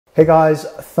Hey guys,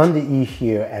 Thunder E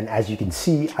here, and as you can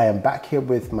see, I am back here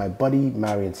with my buddy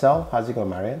Marian Sell. How's it going,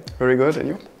 Marian? Very good, and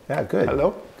you? Yeah, good.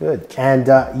 Hello. Good. And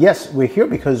yes, we're here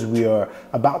because we are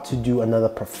about to do another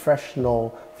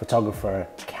professional photographer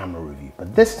camera review,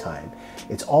 but this time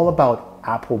it's all about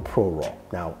Apple ProRaw.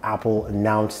 Now, Apple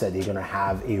announced that they're going to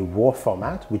have a RAW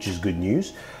format, which is good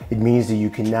news. It means that you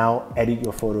can now edit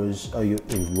your photos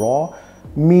in RAW,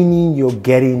 meaning you're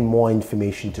getting more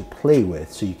information to play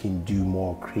with so you can do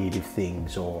more creative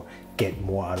things or get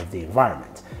more out of the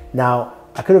environment. Now,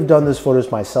 I could have done those photos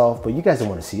myself, but you guys don't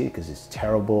want to see it because it's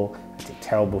terrible. I take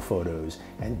terrible photos,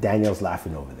 and Daniel's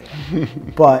laughing over there.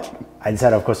 But I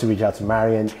decided, of course, to reach out to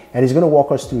Marian, and he's going to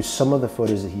walk us through some of the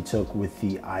photos that he took with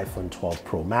the iPhone 12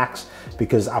 Pro Max,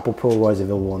 because Apple ProRaw is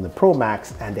available on the Pro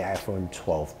Max and the iPhone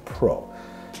 12 Pro.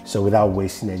 So without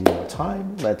wasting any more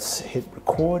time, let's hit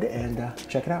record and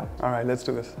check it out. All right, let's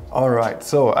do this. All right,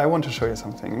 so I want to show you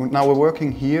something. Now we're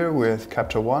working here with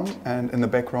Capture One, and in the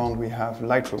background we have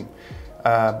Lightroom.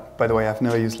 By the way, I've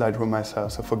never used Lightroom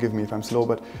myself, so forgive me if I'm slow,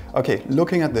 but okay,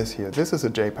 looking at this here, this is a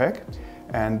JPEG,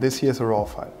 and this here is a RAW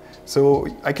file. So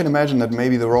I can imagine that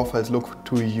maybe the RAW files look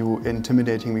to you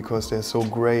intimidating because they're so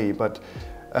gray, but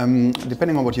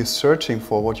depending on what you're searching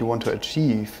for, what you want to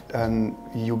achieve,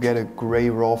 you get a gray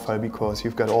RAW file because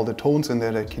you've got all the tones in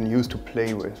there that you can use to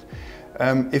play with.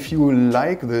 If you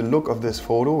like the look of this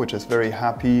photo, which is very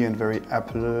happy and very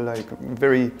Apple-like,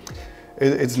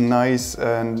 it's nice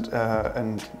and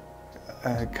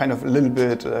kind of a little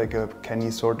bit like a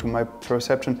candy store to my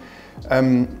perception,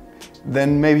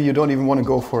 then maybe you don't even want to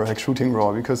go for like shooting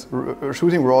RAW, because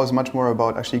shooting RAW is much more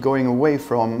about actually going away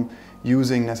from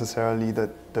using necessarily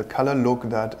the color look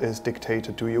that is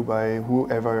dictated to you by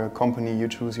whoever company you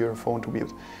choose your phone to be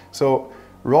with. So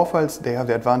RAW files, they have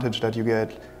the advantage that you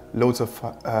get loads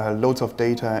of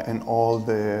data in all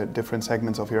the different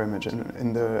segments of your image,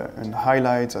 in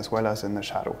highlights as well as in the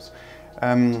shadows.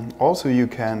 Also, you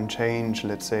can change,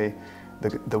 let's say,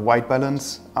 the white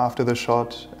balance after the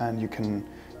shot, and you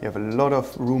have a lot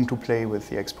of room to play with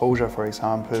the exposure, for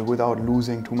example, without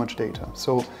losing too much data.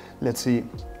 So let's see.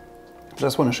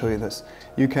 Just want to show you this.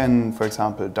 You can, for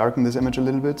example, darken this image a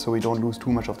little bit so we don't lose too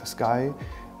much of the sky.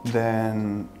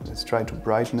 Then let's try to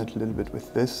brighten it a little bit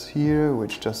with this here,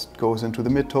 which just goes into the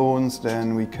midtones.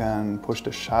 Then we can push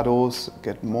the shadows,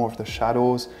 get more of the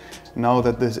shadows. Now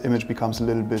that this image becomes a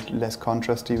little bit less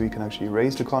contrasty, we can actually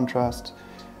raise the contrast,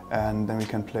 and then we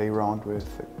can play around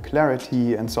with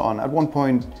clarity and so on. At one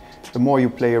point, the more you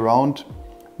play around,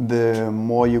 the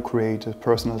more you create a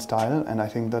personal style, and I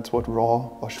think that's what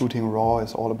RAW or shooting RAW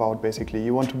is all about. Basically,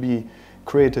 you want to be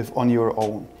creative on your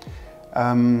own.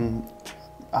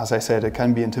 As I said, it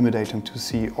can be intimidating to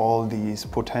see all these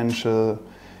potential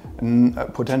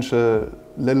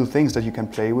little things that you can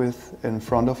play with in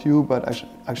front of you, but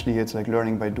actually it's like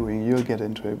learning by doing. You'll get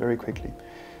into it very quickly.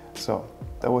 So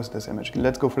that was this image.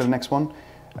 Let's go for the next one.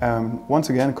 Once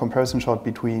again, a comparison shot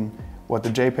between what the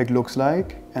JPEG looks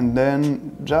like, and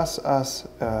then just as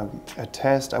a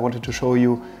test, I wanted to show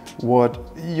you what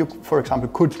you, for example,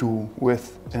 could do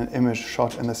with an image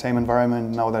shot in the same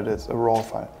environment now that it's a RAW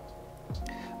file.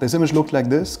 This image looked like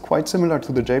this, quite similar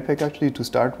to the JPEG actually to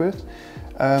start with,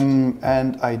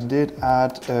 and I did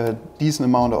add a decent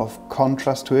amount of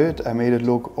contrast to it. I made it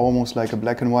look almost like a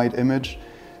black and white image.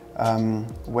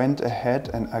 Went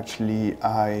ahead and actually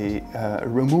I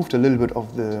removed a little bit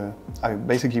of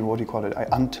basically what you call it, I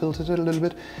untilted it a little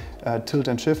bit, tilt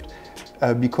and shift,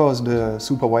 because the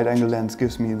super wide angle lens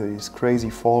gives me these crazy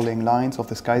falling lines of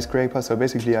the skyscraper. So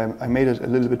basically I made it a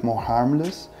little bit more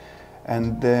harmless,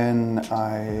 and then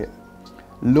I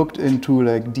looked into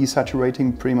like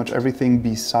desaturating pretty much everything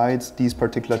besides these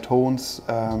particular tones.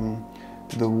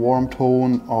 The warm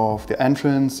tone of the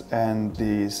entrance and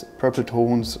these purple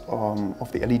tones of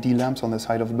the LED lamps on the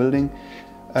side of the building.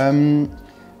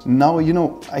 Now, you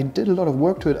know, I did a lot of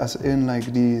work to it, as in like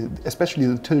especially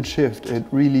the tilt shift. It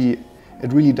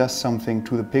really does something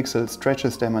to the pixels,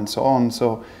 stretches them and so on.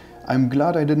 So I'm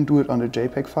glad I didn't do it on the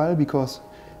JPEG file, because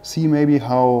see maybe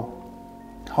how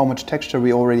much texture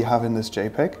we already have in this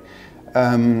JPEG.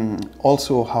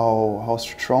 Also how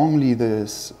strongly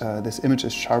this image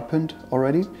is sharpened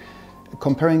already.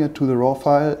 Comparing it to the RAW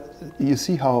file, you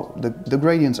see how the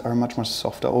gradients are much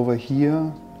softer over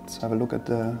here. Let's have a look at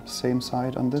the same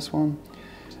side on this one.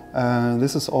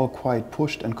 This is all quite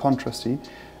pushed and contrasty.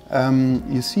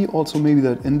 You see also maybe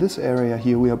that in this area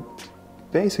here we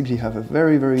basically have a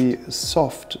very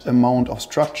soft amount of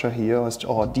structure here,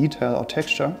 or detail or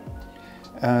texture.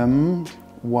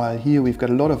 while here we've got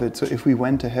a lot of it. So if we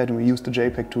went ahead and we used the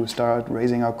JPEG to start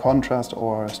raising our contrast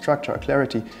or structure or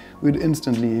clarity, we'd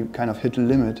instantly kind of hit a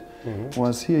limit.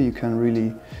 Whereas here you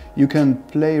can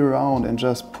play around and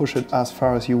just push it as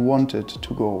far as you want it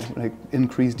to go, like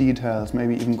increase details,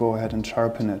 maybe even go ahead and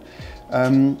sharpen it.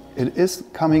 It is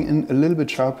coming in a little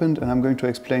bit sharpened, and I'm going to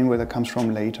explain where that comes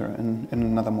from later in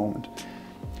another moment.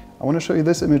 I want to show you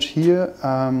this image here.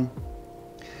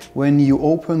 When you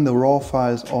open the RAW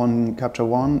files on Capture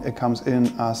One, it comes in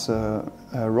as a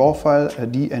RAW file, a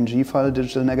DNG file,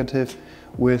 digital negative,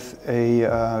 with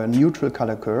a neutral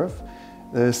color curve.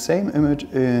 The same image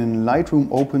in Lightroom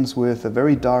opens with a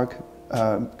very dark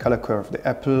color curve, the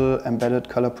Apple embedded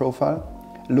color profile.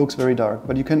 It looks very dark,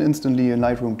 but you can instantly in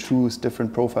Lightroom choose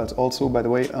different profiles. Also, by the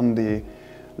way, on the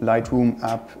Lightroom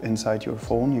app inside your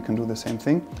phone, you can do the same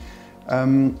thing.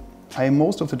 I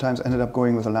most of the times ended up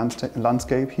going with a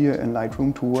landscape here in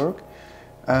Lightroom to work.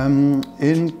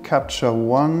 In Capture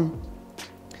One,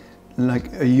 like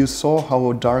you saw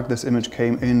how dark this image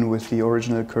came in with the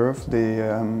original curve,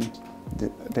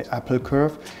 the Apple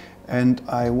curve. And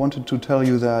I wanted to tell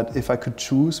you that if I could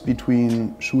choose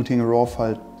between shooting a RAW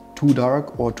file too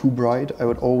dark or too bright, I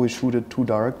would always shoot it too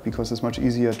dark, because it's much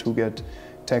easier to get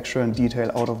texture and detail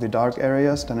out of the dark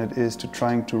areas than it is to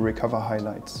trying to recover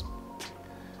highlights.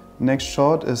 Next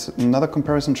shot is another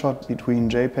comparison shot between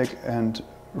JPEG and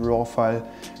RAW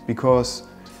file, because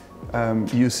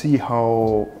you see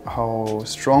how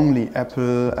strongly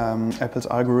Apple's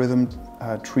algorithm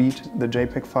treat the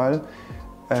JPEG file.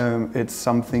 It's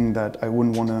something that I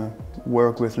wouldn't want to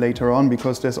work with later on,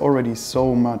 because there's already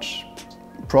so much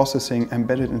processing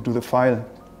embedded into the file.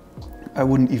 I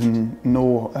wouldn't even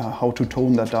know how to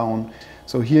tone that down.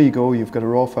 So here you go, you've got a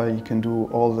RAW file, you can do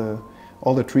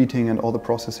all the treating and all the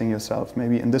processing yourself.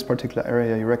 Maybe in this particular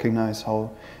area you recognize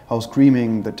how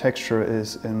screaming the texture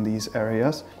is in these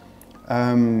areas.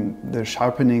 The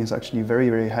sharpening is actually very,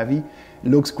 very heavy. It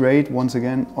looks great, once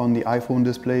again, on the iPhone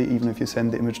display, even if you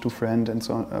send the image to friends and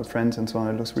so on,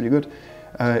 it looks really good.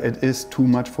 It is too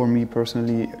much for me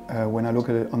personally when I look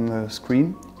at it on the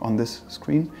screen, on this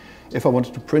screen. If I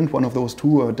wanted to print one of those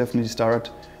two, I would definitely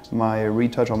start my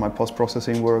retouch or my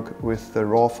post-processing work with the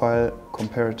RAW file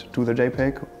compared to the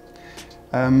JPEG.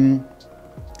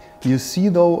 You see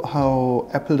though how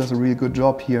Apple does a really good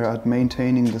job here at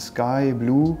maintaining the sky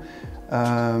blue,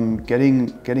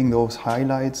 getting those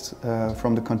highlights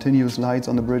from the continuous lights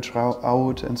on the bridge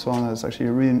out and so on. It's actually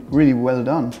really, really well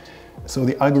done. So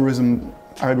the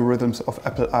algorithms of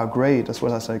Apple are great, as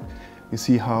well as like you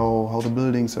see how the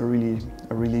buildings are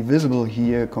really visible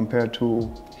here compared to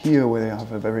here, where they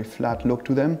have a very flat look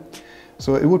to them.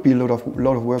 So it would be a lot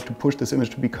of work to push this image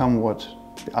to become what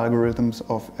the algorithms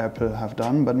of Apple have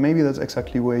done, but maybe that's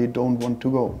exactly where you don't want to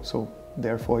go. So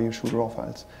therefore you shoot RAW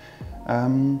files.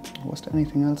 Was there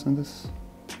anything else in this?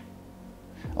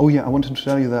 Oh yeah, I wanted to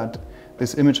tell you that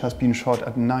this image has been shot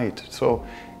at night. So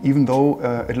even though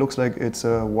it looks like it's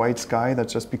a white sky,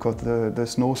 that's just because the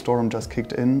snowstorm just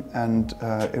kicked in, and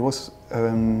it was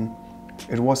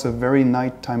a very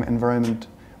nighttime environment,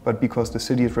 but because the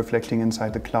city is reflecting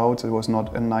inside the clouds, it was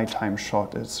not a nighttime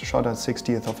shot. It's shot at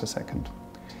 60th of a second.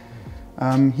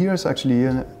 Here's actually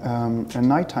a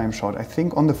nighttime shot. I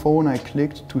think on the phone I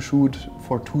clicked to shoot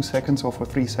for 2 seconds or for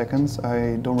 3 seconds.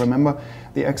 I don't remember.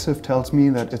 The EXIF tells me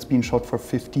that it's been shot for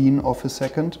 15 of a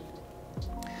second.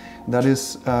 That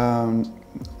is,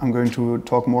 I'm going to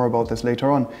talk more about this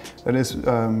later on. That is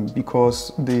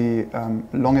because the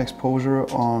long exposure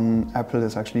on Apple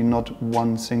is actually not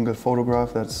one single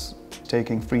photograph that's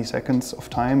taking 3 seconds of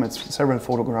time. It's several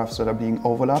photographs that are being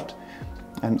overlapped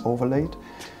and overlaid.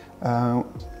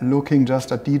 Looking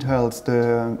just at details,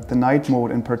 the night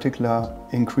mode in particular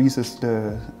increases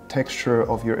the texture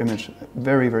of your image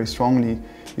very, very strongly.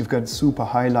 You've got super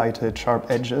highlighted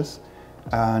sharp edges,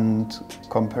 and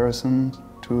comparison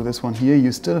to this one here,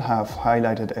 you still have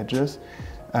highlighted edges.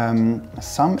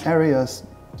 Some areas,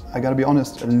 I gotta be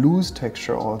honest, lose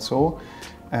texture also.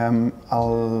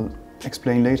 I'll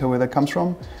explain later where that comes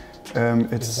from.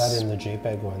 Is that in the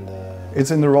JPEG or in the... It's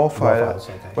in the RAW file. RAW files,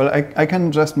 okay. Well, I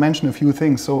can just mention a few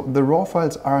things. So the RAW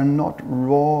files are not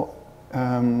raw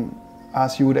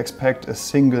as you would expect a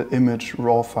single image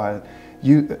RAW file.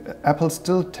 Apple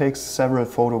still takes several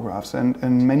photographs, and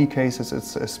in many cases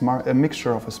it's a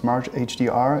mixture of a smart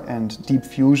HDR and deep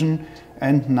fusion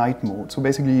and night mode. So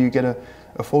basically you get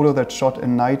a photo that's shot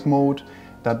in night mode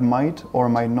that might or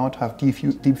might not have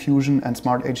deep fusion and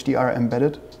smart HDR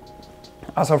embedded.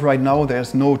 As of right now,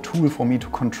 there's no tool for me to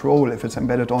control if it's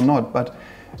embedded or not, but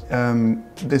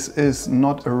this is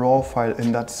not a RAW file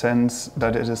in that sense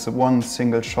that it is one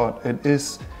single shot. It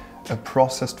is a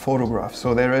processed photograph.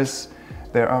 So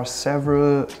there are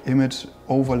several images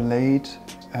overlaid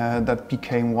that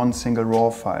became one single RAW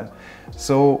file.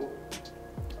 So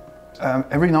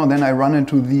every now and then I run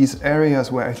into these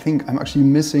areas where I think I'm actually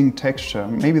missing texture.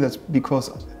 Maybe that's because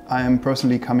I am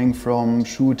personally coming from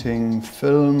shooting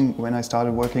film when I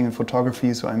started working in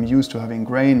photography, so I'm used to having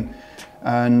grain,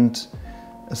 and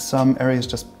some areas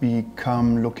just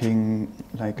become looking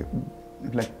like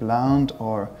bland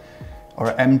or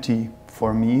empty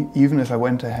for me. Even if I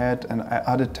went ahead and I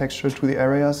added texture to the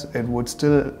areas, it would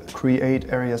still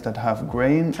create areas that have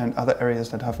grain and other areas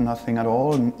that have nothing at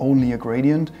all and only a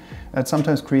gradient. That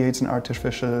sometimes creates an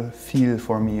artificial feel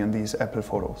for me in these Apple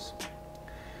photos.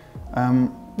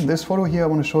 This photo here I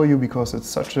want to show you because it's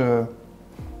such a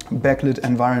backlit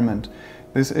environment.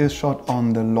 This is shot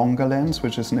on the longer lens,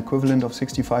 which is an equivalent of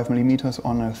 65mm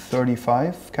on a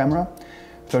 35mm camera.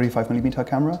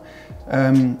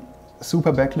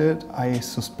 Super backlit. I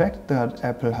suspect that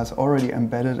Apple has already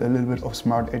embedded a little bit of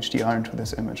smart HDR into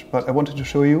this image, but I wanted to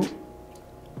show you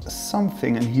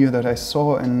something in here that I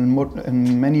saw in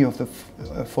many of the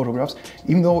photographs.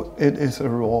 Even though it is a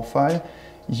RAW file,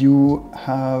 you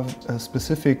have a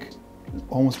specific,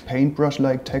 almost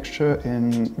paintbrush-like texture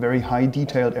in very high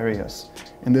detailed areas.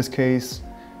 In this case,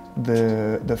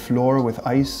 the floor with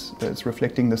ice that's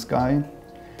reflecting the sky,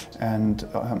 and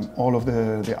all of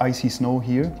the icy snow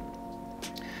here.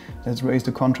 Let's raise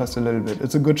the contrast a little bit.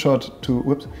 It's a good shot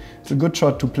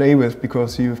to play with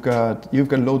because you've got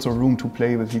loads of room to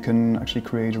play with. You can actually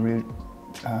create a real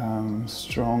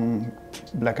strong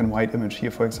black and white image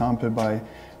here, for example, by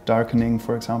darkening,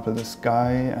 for example, the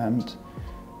sky and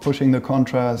pushing the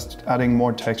contrast, adding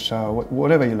more texture,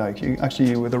 whatever you like.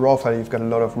 Actually, with a RAW file, you've got a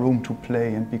lot of room to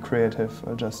play and be creative.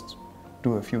 I'll just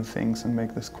do a few things and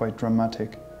make this quite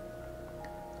dramatic.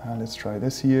 Let's try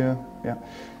this here. Yeah.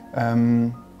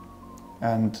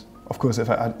 And of course,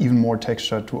 if I add even more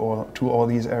texture to all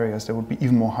these areas, they would be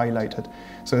even more highlighted.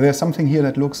 So there's something here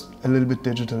that looks a little bit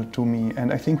digital to me,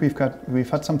 and I think we've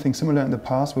had something similar in the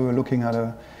past. We were looking at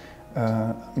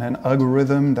an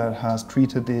algorithm that has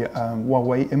treated the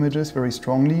Huawei images very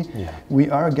strongly. Yeah.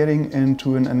 We are getting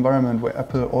into an environment where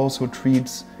Apple also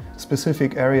treats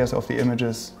specific areas of the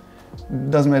images.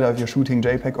 Doesn't matter if you're shooting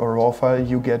JPEG or RAW file,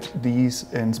 you get these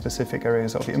in specific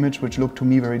areas of the image, which look to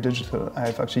me very digital.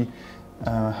 I've actually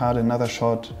had another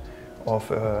shot of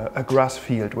a grass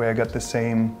field where I got the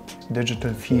same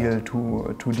digital feel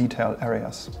to detailed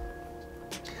areas.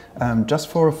 Just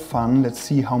for fun, let's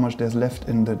see how much there's left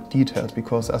in the details,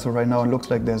 because as of right now it looks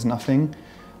like there's nothing.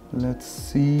 Let's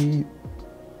see.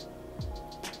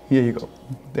 Here you go.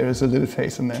 There is a little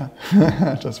face in there.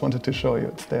 I just wanted to show you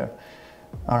it's there.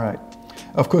 All right.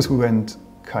 Of course, we went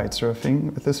kite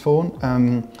surfing with this phone.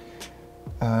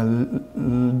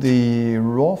 The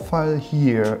RAW file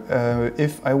here,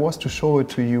 if I was to show it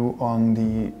to you on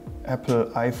the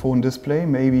Apple iPhone display,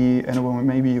 maybe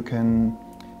you can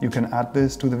add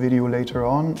this to the video later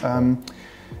on.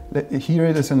 Here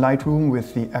it is in Lightroom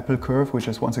with the Apple curve, which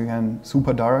is once again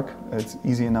super dark. It's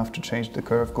easy enough to change the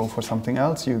curve, go for something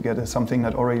else. You get something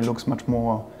that already looks much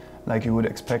more like you would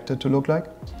expect it to look like.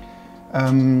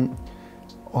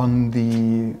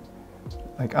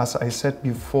 Like as I said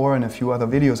before in a few other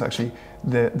videos actually,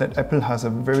 that Apple has a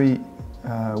very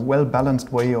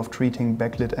well-balanced way of treating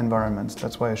backlit environments.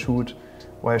 That's why I shot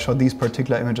these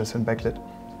particular images in backlit.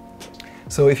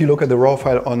 So if you look at the RAW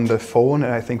file on the phone,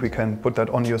 and I think we can put that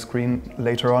on your screen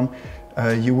later on,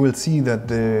 you will see that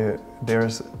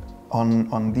there's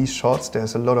on these shots,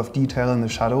 there's a lot of detail in the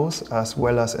shadows as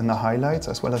well as in the highlights,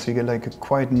 as well as you get like a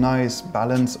quite nice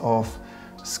balance of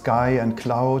sky and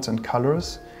clouds and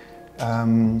colors.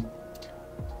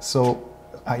 So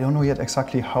I don't know yet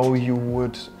exactly how you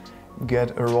would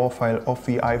get a RAW file off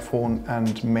the iPhone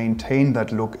and maintain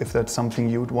that look, if that's something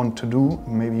you'd want to do.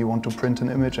 Maybe you want to print an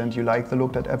image and you like the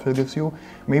look that Apple gives you.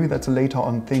 Maybe that's a later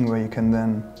on thing where you can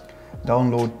then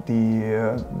download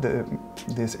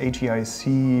this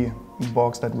HEIC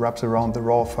box that wraps around the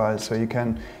RAW file, so you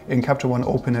can in Capture One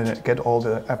open it and get all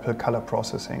the Apple color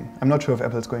processing. I'm not sure if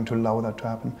Apple's going to allow that to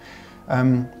happen.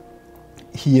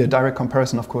 Here, direct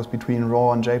comparison, of course, between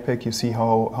RAW and JPEG. You see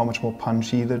how much more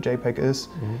punchy the JPEG is,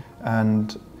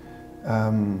 and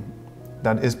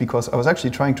that is because I was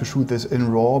actually trying to shoot this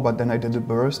in RAW, but then I did a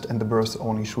burst, and the bursts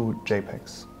only shoot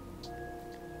JPEGs.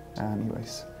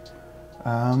 Anyways.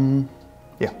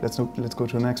 Yeah, let's go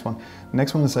to the next one. The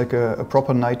next one is like a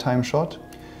proper nighttime shot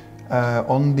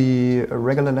on the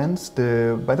regular lens.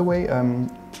 By the way,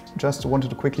 just wanted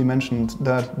to quickly mention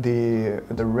that the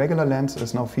regular lens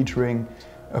is now featuring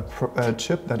a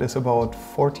chip that is about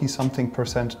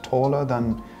 40-something% taller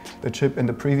than the chip in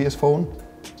the previous phone.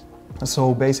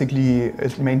 So basically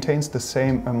it maintains the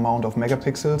same amount of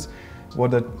megapixels.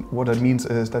 What that means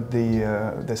is that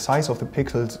the size of the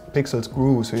pixels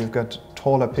grew, so you've got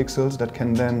taller pixels that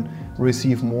can then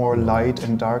receive more light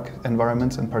in dark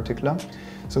environments in particular.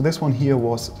 So this one here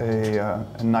was a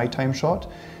nighttime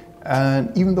shot,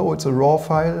 and even though it's a RAW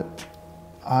file,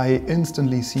 I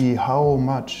instantly see how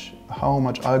much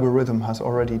algorithm has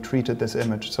already treated this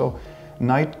image. So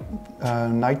night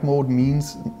mode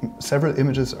means several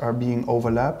images are being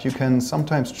overlapped. You can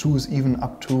sometimes choose even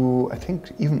up to, I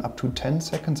think, even up to 10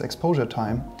 seconds exposure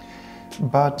time.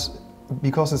 But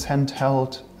because it's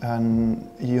handheld and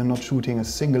you're not shooting a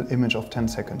single image of 10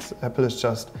 seconds, Apple is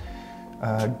just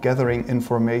gathering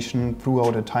information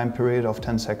throughout a time period of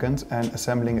 10 seconds and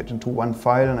assembling it into one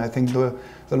file. And I think the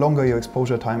longer your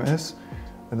exposure time is,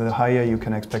 the higher you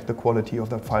can expect the quality of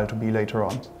that file to be later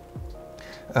on.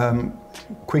 I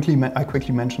quickly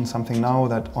mentioned something now,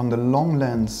 that on the long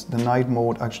lens, the night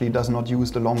mode actually does not use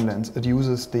the long lens. It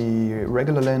uses the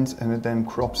regular lens and it then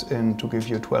crops in to give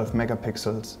you 12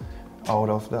 megapixels out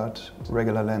of that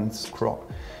regular lens crop.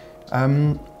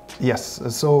 Yes,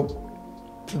 so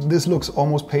this looks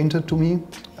almost painted to me.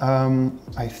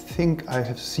 I think I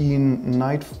have seen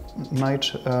night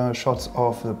shots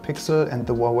of the Pixel and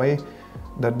the Huawei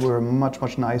that were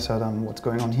much nicer than what's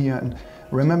going on here. And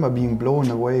remember being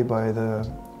blown away by the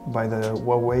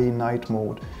Huawei night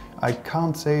mode. I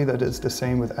can't say that it's the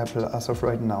same with Apple as of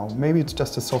right now. Maybe it's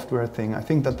just a software thing. I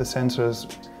think that the sensor is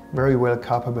very well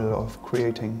capable of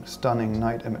creating stunning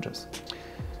night images.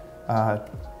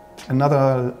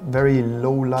 Another very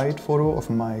low light photo of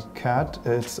my cat.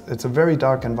 It's a very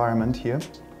dark environment here.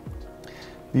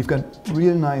 We've got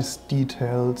real nice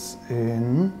details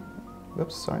in,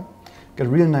 got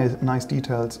real nice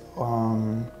details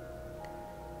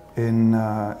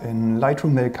in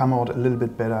Lightroom. They come out a little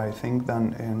bit better, I think,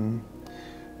 than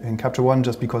in Capture One,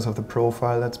 just because of the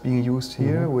profile that's being used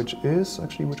here, which is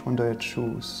actually, which one did I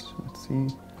choose? Let's see.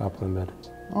 Apple embed.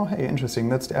 Oh, hey, interesting.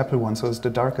 That's the Apple one, so it's the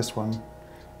darkest one.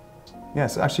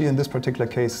 Yes, actually in this particular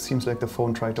case, it seems like the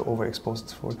phone tried to overexpose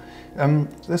its photo.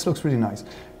 This looks really nice.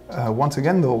 Once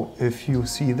again though, if you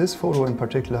see this photo in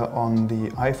particular on the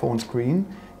iPhone screen,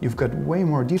 you've got way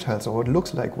more details, or it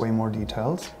looks like way more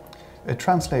details. It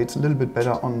translates a little bit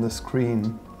better on the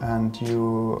screen, and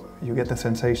you get the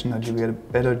sensation that you get a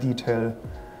better detail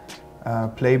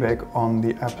playback on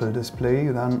the Apple display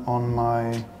than on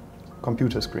my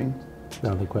computer screen.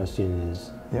 Now the question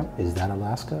is, is that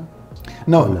Alaska?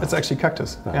 No, it's actually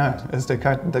Cactus. Oh. Yeah, it's the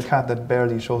cat that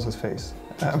barely shows his face.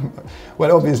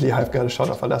 Well, obviously I've got a shot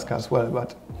of Alaska as well,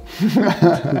 but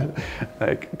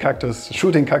like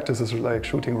shooting Cactus is like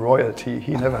shooting royalty.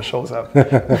 He never shows up.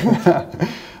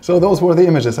 So those were the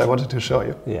images I wanted to show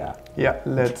you. Yeah. Yeah,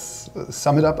 let's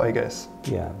sum it up, I guess.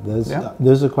 Yeah, those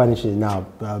are quite interesting. Now,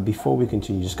 before we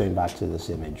continue, just going back to this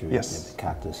image of the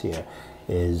cactus here,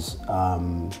 is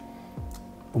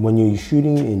when you're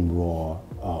shooting in RAW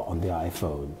on the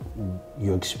iPhone,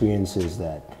 your experience is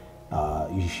that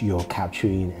you're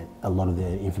capturing a lot of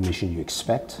the information you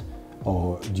expect,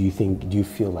 or do you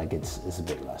feel like it's a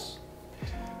bit less?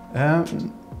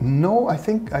 No, I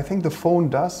think the phone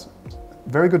does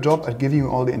very good job at giving you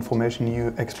all the information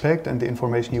you expect and the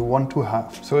information you want to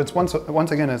have. So it's once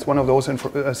again, it's one of those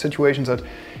situations that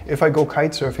if I go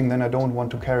kite surfing, then I don't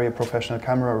want to carry a professional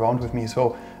camera around with me.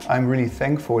 So I'm really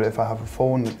thankful if I have a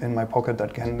phone in my pocket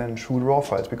that can then shoot RAW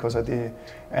files, because at the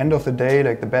end of the day,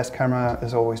 like, the best camera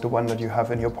is always the one that you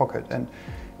have in your pocket. And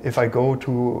if I go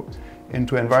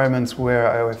into environments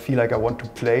where I feel like I want to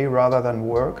play rather than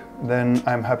work, then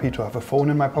I'm happy to have a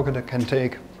phone in my pocket that can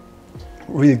take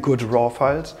really good RAW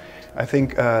files. I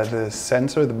think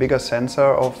the bigger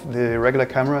sensor of the regular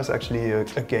camera is actually a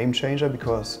game changer,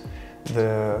 because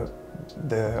the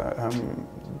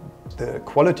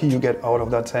quality you get out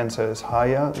of that sensor is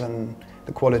higher than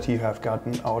the quality you have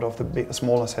gotten out of the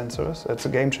smaller sensors. It's a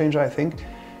game changer, I think.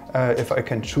 If I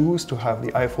can choose to have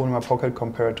the iPhone in my pocket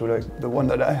compared to the one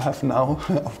that I have now,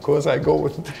 of course I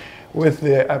go with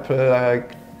the Apple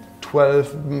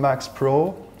 12 Max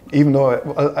Pro. Even though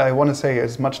I want to say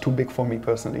it's much too big for me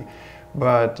personally.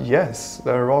 But yes,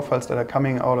 the RAW files that are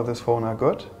coming out of this phone are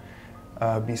good.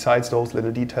 Besides those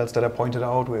little details that I pointed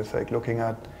out, with like looking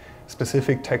at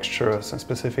specific textures and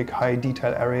specific high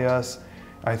detail areas,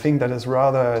 I think that is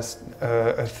rather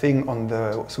a thing on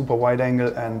the super wide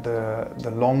angle and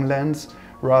the long lens,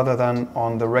 rather than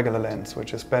on the regular lens,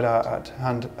 which is better at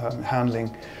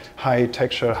handling high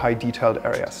texture, high detailed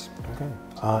areas. Okay.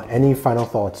 Any final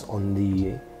thoughts on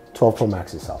the 12 Pro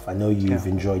Max itself? I know you've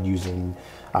enjoyed using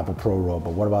Apple ProRaw,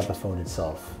 but what about the phone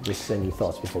itself? Just any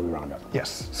thoughts before we round up?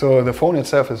 Yes, so the phone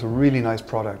itself is a really nice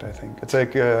product, I think. It's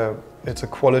like it's a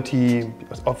quality,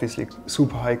 obviously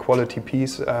super high quality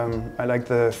piece. I like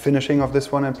the finishing of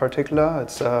this one in particular.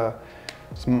 It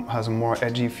has a more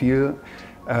edgy feel.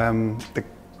 The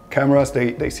cameras,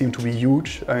 they seem to be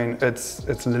huge. I mean, it's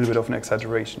a little bit of an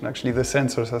exaggeration. Actually, the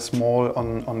sensors are small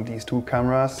on these two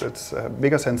cameras. It's a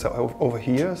bigger sensor over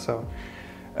here. So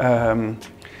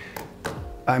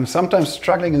I'm sometimes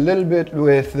struggling a little bit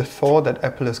with the thought that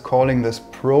Apple is calling this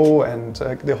Pro, and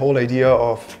the whole idea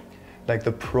of like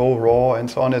the ProRAW and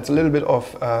so on. It's a little bit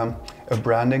of a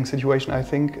branding situation, I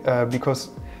think, because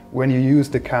when you use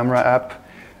the camera app,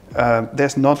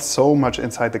 there's not so much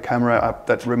inside the camera app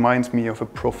that reminds me of a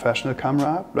professional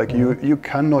camera app. Like you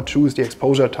cannot choose the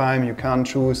exposure time, you can't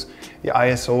choose the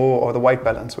ISO or the white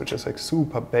balance, which is like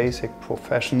super basic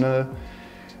professional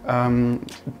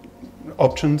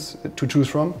options to choose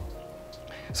from.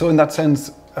 So in that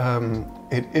sense,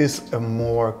 it is a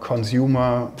more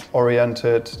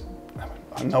consumer-oriented,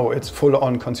 no, it's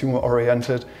full-on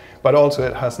consumer-oriented, but also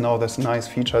it has now this nice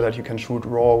feature that you can shoot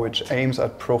RAW, which aims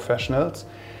at professionals.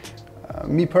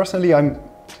 Me personally,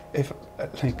 if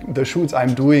like the shoots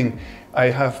I'm doing, I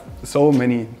have so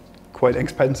many quite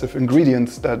expensive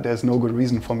ingredients that there's no good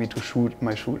reason for me to shoot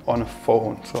my shoot on a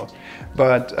phone. So,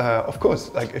 but of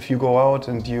course, like if you go out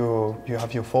and you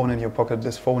have your phone in your pocket,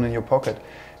 this phone in your pocket,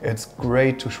 it's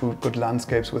great to shoot good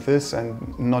landscapes with this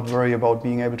and not worry about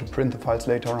being able to print the files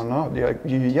later on. No,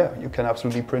 you can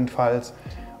absolutely print files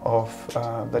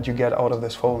that you get out of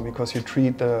this phone, because you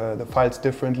treat the files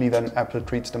differently than Apple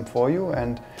treats them for you,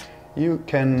 and you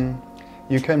can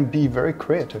be very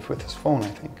creative with this phone, I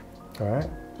think. All right,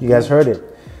 you guys heard it.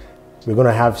 We're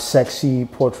gonna have sexy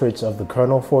portraits of the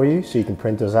Colonel for you, so you can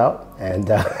print those out, and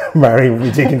Marian will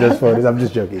be taking those photos. I'm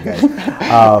just joking, guys.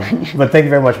 But thank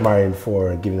you very much, Marian,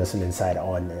 for giving us some insight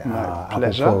on Apple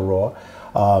ProRAw.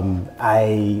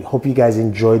 I hope you guys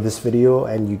enjoyed this video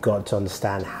and you got to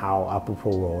understand how Apple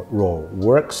ProRAw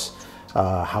works,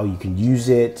 how you can use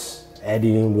it,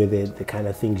 editing with it, the kind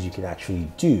of things you can actually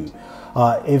do.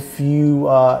 If you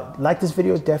like this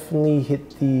video, definitely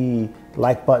hit the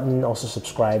like button, also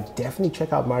subscribe. Definitely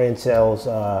check out Marian Sell's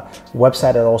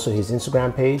website and also his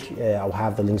Instagram page. I'll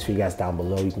have the links for you guys down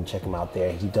below. You can check him out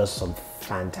there. He does some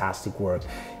fantastic work.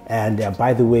 And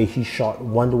by the way, he shot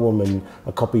Wonder Woman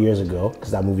a couple years ago,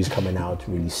 because that movie's coming out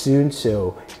really soon.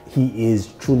 So he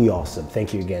is truly awesome.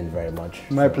 Thank you again very much.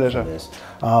 My pleasure. For this.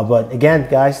 But again,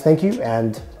 guys, thank you,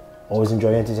 and always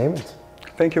enjoy entertainment.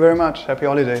 Thank you very much. Happy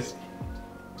holidays.